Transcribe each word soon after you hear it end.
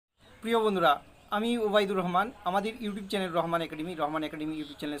প্রিয় বন্ধুরা, আমি ওবায়দুর রহমান। আমাদের YouTube channel Rahman academy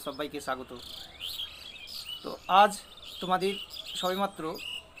YouTube চ্যানেলে সবাইকে স্বাগত। তো আজ তোমাদের সবেমাত্র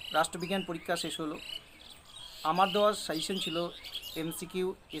রাষ্ট্রবিজ্ঞান পরীক্ষা শেষ হলো। আমার দেওয়ার সাজেশন ছিল এমসিকিউ,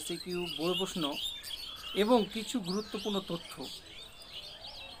 এসএকিউ, বড় প্রশ্ন এবং কিছু গুরুত্বপূর্ণ তথ্য।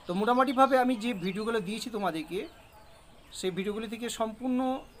 তো মোটামুটিভাবে আমি যে ভিডিওগুলো দিয়েছি তোমাদেরকে, সেই ভিডিওগুলি থেকে সম্পূর্ণ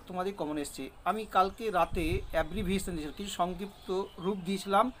তোমাদের কমন এসছে। আমি কালকে রাতে অ্যাব্রিভিয়েশন দিয়েছিলাম, কিছু সংক্ষিপ্ত রূপ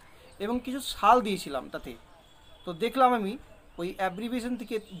দিয়েছিলাম এবং কিছু সাল দিয়েছিলাম তাতে। তো দেখলাম আমি ওই অ্যাব্রিভিয়েশন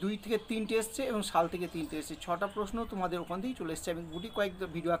থেকে 2 থেকে 3টে এসছে এবং সাল থেকে 3টে এসছে। 6টা প্রশ্ন তোমাদের ওখান থেকেই চলে এসছে। আমি গুটি কয়েক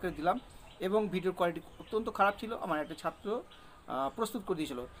ভিডিও আকারে দিলাম এবং ভিডিওর কোয়ালিটি অত্যন্ত খারাপ ছিল। আমার একটা ছাত্র প্রস্তুত করে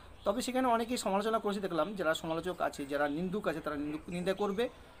দিয়েছিল। তবে সেখানে অনেকেই সমালোচনা করেছে দেখলাম। যারা সমালোচক আছে, যারা নিন্দুক আছে, তারা নিন্দা করবে।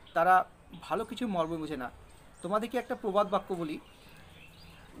 তারা ভালো কিছু মর্ম বোঝে না। তোমাদেরকে একটা প্রবাদ বাক্য বলি,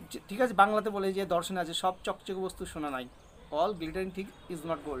 ঠিক আছে? বাংলাতে বলে যে দর্শনে আছে, সব চকচকে বস্তু সোনা নাই। All glittering thing is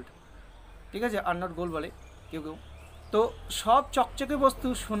not gold. ঠিক আছে, আর নট গোল্ড বলে কেউ কেউ। তো সব চকচকে বস্তু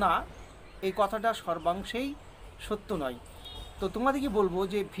সোনা, এই কথাটা সর্বাংশেই সত্য নয়। তো তোমাদেরকে বলবো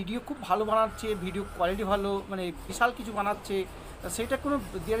যে ভিডিও খুব ভালো বানাচ্ছে, ভিডিও কোয়ালিটি ভালো, মানে বিশাল কিছু বানাচ্ছে, সেটা কোনো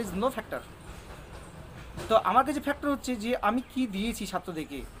দেয়ার ইজ নো ফ্যাক্টর। তো আমার কাছে ফ্যাক্টর হচ্ছে যে আমি কি দিয়েছি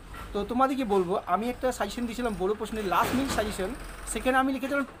ছাত্রদেরকে। তো তোমাদেরকে বলবো, আমি একটা সাজেশন দিয়েছিলাম বড় প্রশ্নের লাস্ট মিনিট সাজেশন। সেখানে আমি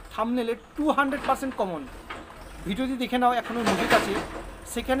লিখেছিলাম থাম্বনেলে 200% কমন। ভিডিওটি দেখে নাও, এখনও মজুদ আছে।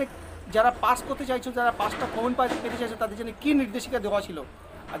 সেখানে যারা পাস করতে চাইছো, যারা 5টা কমন পেতে চাইছো, তাদের জন্য কী নির্দেশিকা দেওয়া ছিল,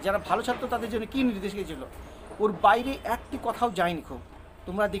 আর যারা ভালো ছাত্র তাদের জন্য কী নির্দেশিকা ছিল, ওর বাইরে একটি কথাও যায়নি। খুব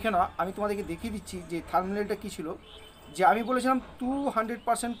তোমরা দেখে নাও, আমি তোমাদেরকে দেখিয়ে দিচ্ছি যে থাম্বনেলটা কী ছিল। যে আমি বলেছিলাম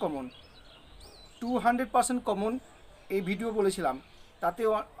 200% কমন, 200% কমন এই ভিডিও বলেছিলাম। তাতে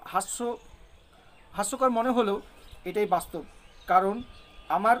হাস্যকর মনে হলেও এটাই বাস্তব। কারণ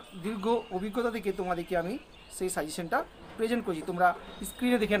আমার দীর্ঘ অভিজ্ঞতা থেকে তোমাদেরকে আমি সেই সাজেশনটা প্রেজেন্ট করছি। তোমরা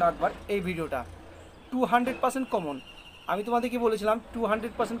স্ক্রিনে দেখে নাও একবার এই ভিডিওটা। 200% কমন আমি তোমাদেরকে বলেছিলাম,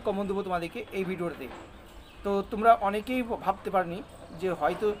 200% কমন দেবো তোমাদেরকে এই ভিডিওটাতে। তো তোমরা অনেকেই ভাবতে পারনি যে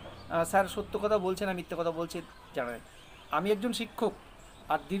হয়তো স্যার সত্য কথা বলছে না মিথ্যে কথা বলছে। জানেন, আমি একজন শিক্ষক,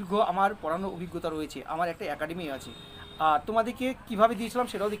 আর দীর্ঘ আমার পড়ানোর অভিজ্ঞতা রয়েছে, আমার একটা একাডেমি আছে। আর তোমাদেরকে কীভাবে দিয়েছিলাম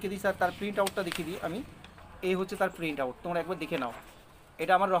সেটাও দেখিয়ে দিই স্যার। তার প্রিন্ট আউটটা দেখিয়ে দিই আমি। এই হচ্ছে তার প্রিন্ট আউট, তোমরা একবার দেখে নাও।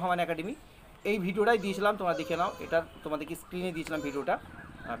 এটা আমার রহমান একাডেমি, এই ভিডিওটাই দিয়েছিলাম, তোমরা দেখে নাও। এটা তোমাদেরকে স্ক্রিনে দিয়েছিলাম ভিডিওটা,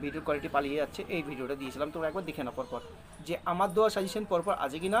 ভিডিওর কোয়ালিটি পালিয়ে যাচ্ছে। এই ভিডিওটা দিয়েছিলাম, তোমরা একবার দেখে নাও পরপর, যে আমার দেওয়া সাজেশন পরপর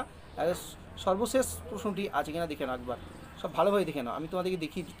আছে কি না, সর্বশেষ প্রশ্নটি আছে কি না দেখে নাও একবার। সব ভালোভাবে দেখে নাও, আমি তোমাদেরকে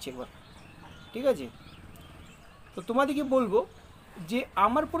দেখিয়ে দিচ্ছি একবার, ঠিক আছে? তো তোমাদেরকে বলবো যে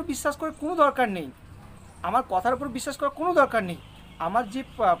আমার উপর বিশ্বাস করার কোনো দরকার নেই, আমার কথার উপর বিশ্বাস করার কোনো দরকার নেই। আমার যে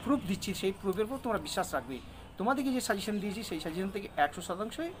প্রুফ দিচ্ছি সেই প্রুফের উপর তোমরা বিশ্বাস রাখবে। তোমাদেরকে যে সাজেশন দিয়েছি সেই সাজেশন থেকে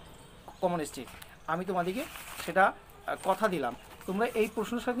 100%ই কমন এসছে। আমি তোমাদেরকে সেটা কথা দিলাম। তোমরা এই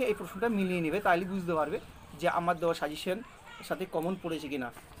প্রশ্নের সঙ্গে এই প্রশ্নটা মিলিয়ে নেবে, তাহলে বুঝতে পারবে যে আমার দেওয়া সাজেশন সাথে কমন পড়েছে কি না।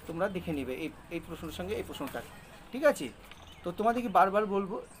 তোমরা দেখে নেবে এই প্রশ্নের সঙ্গে এই প্রশ্নটা, ঠিক আছে? তো তোমাদেরকে বারবার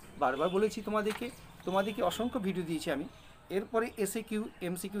বলেছি তোমাদেরকে অসংখ্য ভিডিও দিয়েছি আমি। এরপরে এসএকিউ,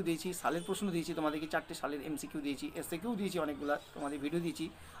 এমসিকিউ দিয়েছি, সালের প্রশ্ন দিয়েছি তোমাদেরকে, 4টে সালের এমসিকিউ দিয়েছি, এসএকিউ দিয়েছি, অনেকগুলো তোমাদের ভিডিও দিয়েছি।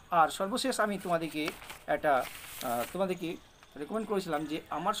 আর সর্বশেষ আমি তোমাদেরকে রেকমেন্ড করেছিলাম যে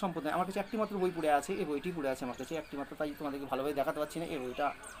আমার সম্প্রদায়, আমার কাছে একটি মাত্র বই পড়ে আছে, এই বইটি পড়ে আছে আমার কাছে একটি মাত্র, তাই তোমাদেরকে ভালোভাবে দেখাতে পারছি না। এই বইটা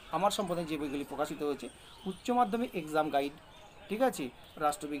আমার সম্প্রদায়ে যে বইগুলি প্রকাশিত হয়েছে, উচ্চ মাধ্যমিক এক্সাম গাইড, ঠিক আছে,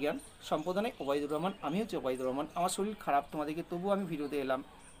 রাষ্ট্রবিজ্ঞান সম্পাদনে ওবায়দুর রহমান। আমি হচ্ছে ওবায়দুর রহমান। আমার শরীর খারাপ তোমাদেরকে, তবুও আমি ভিডিওতে এলাম।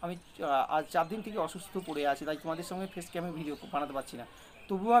 আমি আজ 4 দিন থেকে অসুস্থ পড়ে আছি, তাই তোমাদের সঙ্গে ফেস ক্যামে ভিডিও বানাতে পারছি না।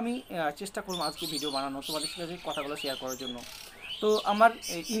 তবুও আমি চেষ্টা করবো আজকে ভিডিও বানানো, তোমাদের সাথে কথাগুলো শেয়ার করার জন্য। তো আমার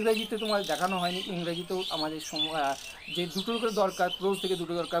ইংরেজিতে তোমার দেখানো হয়নি। ইংরেজিতেও আমাদের যে দুটো করে দরকার, প্রোজ থেকে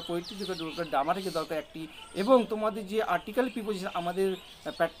দুটো দরকার, পোয়েট্রি থেকে দুটো দরকার, ড্রামা থেকে দরকার একটি, এবং তোমাদের যে আর্টিকেল প্রিপোজিশন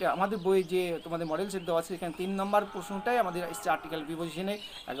আমাদের বইয়ে যে তোমাদের মডেল সেট দেওয়া আছে, এখানে 3 নম্বর প্রশ্নটাই আমাদের এসছে আর্টিকেল প্রিপোজিশনে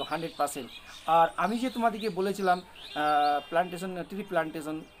একদম 100%। আর আমি যে তোমাদেরকে বলেছিলাম ট্রি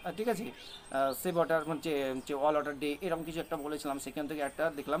প্লান্টেশন, ঠিক আছে, সেভ ওয়াটার হচ্ছে অল ওয়াটার ডে, এরকম কিছু একটা বলেছিলাম। সেখান থেকে একটা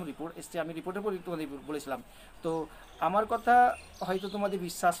দেখলাম রিপোর্ট এসছে, আমি রিপোর্টের পর তোমাদের বলেছিলাম। তো আমার কথা হয়তো তোমাদের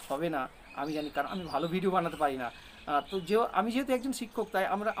বিশ্বাস হবে না, আমি জানি, কারণ আমি ভালো ভিডিও বানাতে পারি না। তো আমি যেহেতু একজন শিক্ষক, তাই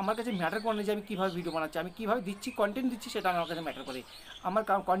আমার কাছে ম্যাটার করে না যে আমি কীভাবে ভিডিও বানাচ্ছি, আমি কীভাবে দিচ্ছি, কন্টেন্ট দিচ্ছি, সেটা আমার কাছে ম্যাটার করে। আমার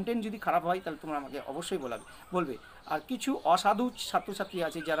কন্টেন্ট যদি খারাপ হয় তাহলে তোমরা আমাকে অবশ্যই বলবে। আর কিছু অসাধু ছাত্রছাত্রী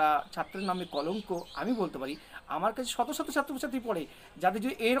আছে যারা ছাত্রের নামে কলঙ্ক, আমি বলতে পারি। আমার কাছে শত শত ছাত্রছাত্রী পড়ে, যাদের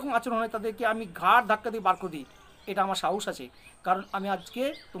যদি এইরকম আচরণ হয় তাদেরকে আমি ঘাড় ধাক্কা দিয়ে বার করে দিই। এটা আমার সাহস আছে, কারণ আমি আজকে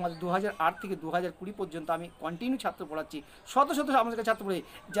তোমাদের 2008 থেকে 2020 পর্যন্ত আমি কন্টিনিউ ছাত্র পড়াচ্ছি। শত শত আমাদের কাছে ছাত্র পড়ে,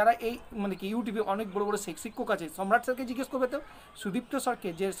 যারা এই মানে কি ইউটিউবে অনেক বড় বড় শিক্ষক আছে। সম্রাট স্যারকে জিজ্ঞেস করবে, তো সুদীপ্ত স্যারকে,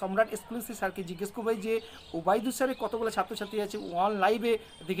 যে সম্রাট এক্সক্লুসিভ স্যারকে জিজ্ঞেস করবে যে ওবায়দুল স্যারের কতগুলো ছাত্রছাত্রী আছে অন লাইভে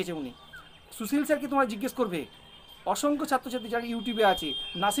দেখেছে উনি। সুশীল স্যারকে তোমরা জিজ্ঞেস করবে, অসংখ্য ছাত্রছাত্রী যারা ইউটিউবে আছে।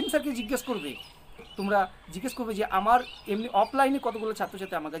 নাসিম স্যারকে জিজ্ঞেস করবে, তোমরা জিজ্ঞেস করবে যে আমার এমনি অফলাইনে কতগুলো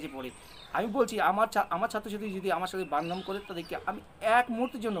ছাত্রছাত্রী আমার কাছে পড়ে। আমি বলছি আমার ছাত্রছাত্রী যদি আমার সাথে বান্ধব করে, তাদেরকে আমি এক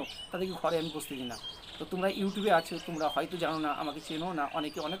মুহূর্তের জন্য তাদেরকে ঘরে আমি বসতে দিই না। তো তোমরা ইউটিউবে আছো, তোমরা হয়তো জানো না, আমাকে চেনো না,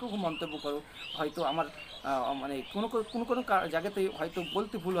 অনেকে অনেক রকম মন্তব্য করো, হয়তো আমার মানে কোনো জায়গাতে হয়তো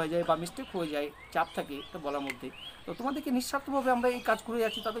বলতে ভুল হয়ে যায় বা মিস্টেক হয়ে যায়, চাপ থাকে এটা বলার মধ্যে। তো তোমাদেরকে নিঃস্বার্থভাবে আমরা এই কাজ করে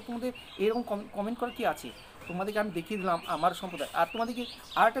যাচ্ছি, তাদের তোমাদের এরকম কমেন্ট করার কি আছে? তোমাদেরকে আমি দেখিয়ে দিলাম আমার সম্প্রদায়, আর তোমাদেরকে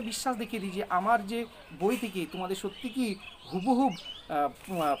আর একটা বিশ্বাস দেখিয়ে দিই যে আমার যে বই থেকে তোমাদের সত্যি কি হুবহুব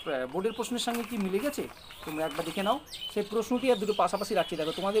বোর্ডের প্রশ্নের সঙ্গে কি মিলে গেছে, তোমরা একবার দেখে নাও। সেই প্রশ্নটি আর দুটো পাশাপাশি রাখছি।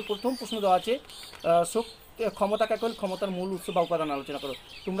 দেখো, তোমাদের প্রথম প্রশ্ন দেওয়া আছে ক্ষমতা কাকে বলে, ক্ষমতার মূল উৎস বা উপাদান আলোচনা করো।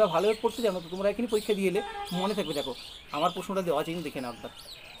 তোমরা ভালোভাবে পড়তে জানো তো, তোমরা এখানে পরীক্ষা দিয়ে এলে মনে থাকবে। দেখো, আমার প্রশ্নটা দেওয়া আছে, কিন্তু দেখে নাও একবার।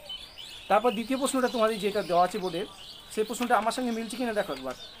 তারপর দ্বিতীয় প্রশ্নটা তোমাদের যেটা দেওয়া আছে বোর্ডের, সেই প্রশ্নটা আমার সঙ্গে মিলছে কিনা দেখো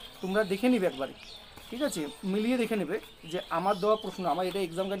একবার, তোমরা দেখে নিবে একবারে, ঠিক আছে? মিলিয়ে দেখে নেবে যে আমার দেওয়া প্রশ্ন, আমার এটা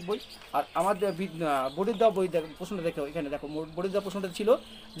এক্সাম গাইড বই আর আমার বোর্ডের দেওয়া বই প্রশ্নটা দেখো। এখানে দেখো, বোর্ডের দেওয়া প্রশ্নটা ছিল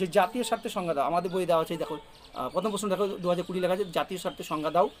যে জাতীয় স্বার্থের সংজ্ঞা দাও। আমাদের বই দেওয়া আছে, দেখো প্রথম প্রশ্ন দেখো 2020 লেখা আছে জাতীয় স্বার্থের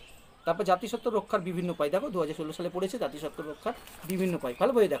সংজ্ঞা দাও। তারপর জাতিসত্ত্ব রক্ষার বিভিন্ন উপায়, দেখো 2016 সালে পড়েছে জাতিসত্ত্ব রক্ষার বিভিন্ন উপায়,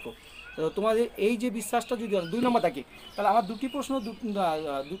 ভালো বই দেখো। তো তোমাদের এই যে বিশ্বাসটা যদি 2 নম্বর দাগে, তাহলে আমার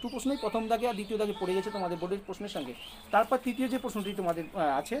দুটো প্রশ্নই প্রথম দাগে আর দ্বিতীয় দাগে পড়ে গেছে তোমাদের বোর্ডের প্রশ্নের সঙ্গে। তারপর তৃতীয় যে প্রশ্নটি তোমাদের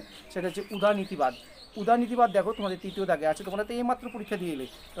আছে সেটা হচ্ছে উদারনীতিবাদ। উদারনীতিবাদ দেখো তোমাদের তৃতীয় দাগে আছে, তোমরা তো এইমাত্র পরীক্ষা দিয়ে এলে।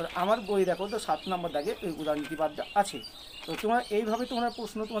 তো আমার বই দেখো তো 7 নম্বর দাগে এই উদারনীতিবাদটা আছে। তো তোমরা এইভাবে তোমরা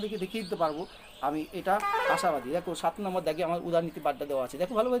প্রশ্ন তোমাদেরকে দেখিয়ে দিতে পারবো, আমি এটা আশাবাদী। দেখো 7 নম্বর দাগে আমার উদারনীতিবাদটা দেওয়া আছে,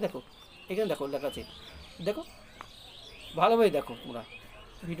 দেখো ভালোভাবে দেখো, এখানে দেখো লেখা আছে, দেখো ভালোভাবে দেখো। তোমরা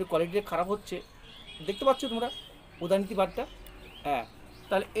ভিডিও কোয়ালিটিটা খারাপ হচ্ছে, দেখতে পাচ্ছ তোমরা উদারনীতিবাদটা? হ্যাঁ,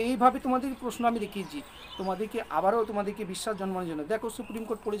 তাহলে এইভাবে তোমাদের প্রশ্ন আমি দেখিয়েছি, তোমাদেরকে আবারও তোমাদেরকে বিশ্বাস জন্মানোর জন্য। দেখো সুপ্রিম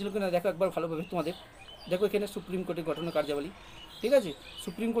কোর্ট পড়েছিল কিনা দেখো একবার ভালোভাবে তোমাদের, দেখো এখানে সুপ্রিম কোর্টের ঘটনা কার্যাবলী, ঠিক আছে?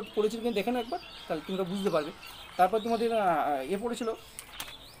 সুপ্রিম কোর্ট পড়েছিল কিনা দেখে না একবার, তাহলে তোমরা বুঝতে পারবে। তারপর তোমাদের পড়েছিল,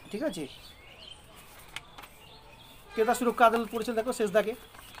 ঠিক আছে, ক্রেতা সুরক্ষা আদালত পড়েছিল, দেখো শেষ দাগে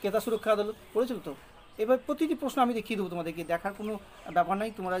ক্রেতা সুরক্ষা আদালত পড়েছিল। তো এবার প্রতিটি প্রশ্ন আমি দেখিয়ে দেবো তোমাদেরকে, দেখার কোনো ব্যাপার নাই,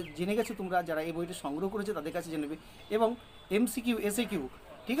 তোমরা জেনে গেছো, তোমরা যারা এই বইটা সংগ্রহ করেছে তাদের কাছে জেনে নেবে। এবং MCQ SAQ,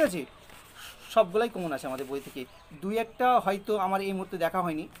 ঠিক আছে, সবগুলাই কমন আছে আমাদের বই থেকে। 2-1টা হয়তো আমার এই মুহূর্তে দেখা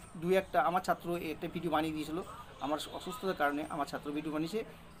হয়নি, 2-1টা আমার ছাত্র একটা ভিডিও বানিয়ে দিয়েছিল, আমার অসুস্থতার কারণে আমার ছাত্র ভিডিও বানিয়েছে,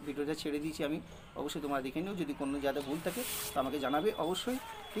 ভিডিওটা ছেড়ে দিয়েছি আমি। অবশ্যই তোমরা দেখে নিও, যদি কোনো জায়গায় ভুল থাকে তো আমাকে জানাবে অবশ্যই,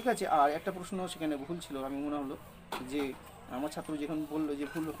 ঠিক আছে? আর একটা প্রশ্ন সেখানে ভুল ছিল, আমি মনে হলো যে আমার ছাত্র যখন বললো যে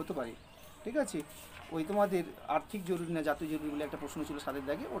ভুল হতে পারে, ঠিক আছে, ওই তোমাদের আর্থিক জরুরি না জাতীয় জরুরি বলে একটা প্রশ্ন ছিল সাদের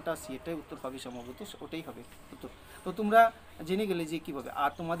দাগে, ওটা সেটাই উত্তর পাবে সম্ভবত, ওটাই হবে উত্তর। তো তোমরা জেনে গেলে যে কীভাবে।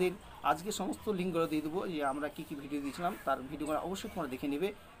 আর তোমাদের আজকে সমস্ত লিঙ্কগুলো দিয়ে দেবো, যে আমরা কী কী ভিডিও দিয়েছিলাম তার ভিডিওগুলো অবশ্যই তোমরা দেখে নেবে।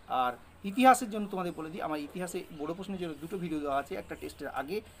 আর ইতিহাসের জন্য তোমাদের বলে দিই, আমার ইতিহাসে বড় প্রশ্নের জন্য 2টো ভিডিও দেওয়া আছে, একটা টেস্টের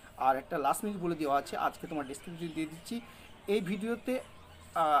আগে আর একটা লাস্ট মিনিট বলে দেওয়া আছে, আজকে তোমার ডেসক্রিপশন দিয়ে দিচ্ছি। এই ভিডিওতে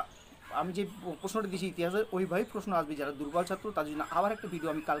আমি যে প্রশ্নটা দিয়েছি ইতিহাসের, ওইভাবেই প্রশ্ন আসবে। যারা দুর্বল ছাত্র তাদের জন্য আবার একটা ভিডিও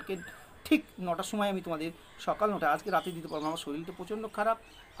আমি কালকে ঠিক 9টার সময় আমি তোমাদের সকাল 9টায়, আজকে রাতে দিতে পারবো, আমার শরীরটা প্রচণ্ড খারাপ,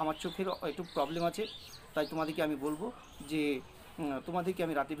 আমার চোখের একটু প্রবলেম আছে, তাই তোমাদেরকে আমি বলবো যে তোমাদেরকে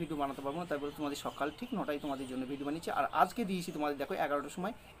আমি রাতে ভিডিও বানাতে পারবো না, তারপরে তোমাদের সকাল ঠিক 9টায় তোমাদের জন্য ভিডিও বানিয়েছি। আর আজকে দিয়েছি তোমাদের দেখো 11টার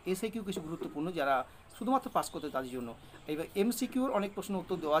সময় SAQ কিছু গুরুত্বপূর্ণ, যারা শুধুমাত্র পাস করতে তাদের জন্য। এবার MCQর অনেক প্রশ্ন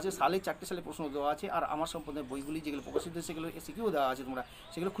উত্তর দেওয়া আছে, 4 সালে প্রশ্ন দেওয়া আছে। আর আমার সম্পূর্ণ বইগুলি যেগুলো প্রকাশিত সেগুলো SAQ দেওয়া আছে, তোমরা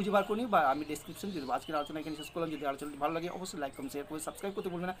সেগুলো খুঁজে বার করি বা আমি ডেসক্রিপশন দিয়ে দেবো। আজকের আলোচনা এখানে শেষ করলাম। যদি আলোচনাটি ভালো লাগে অবশ্যই লাইক কমেন্ট শেয়ার করে সাবস্ক্রাইব করতে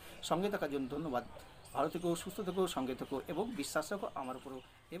বলবে না। সঙ্গে থাকার জন্য ধন্যবাদ। ভালো থেকো, সুস্থ থেকো, সঙ্গে থেকো এবং বিশ্বাস রাখো আমার উপরও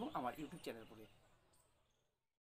এবং আমার ইউটিউব চ্যানেল উপরে।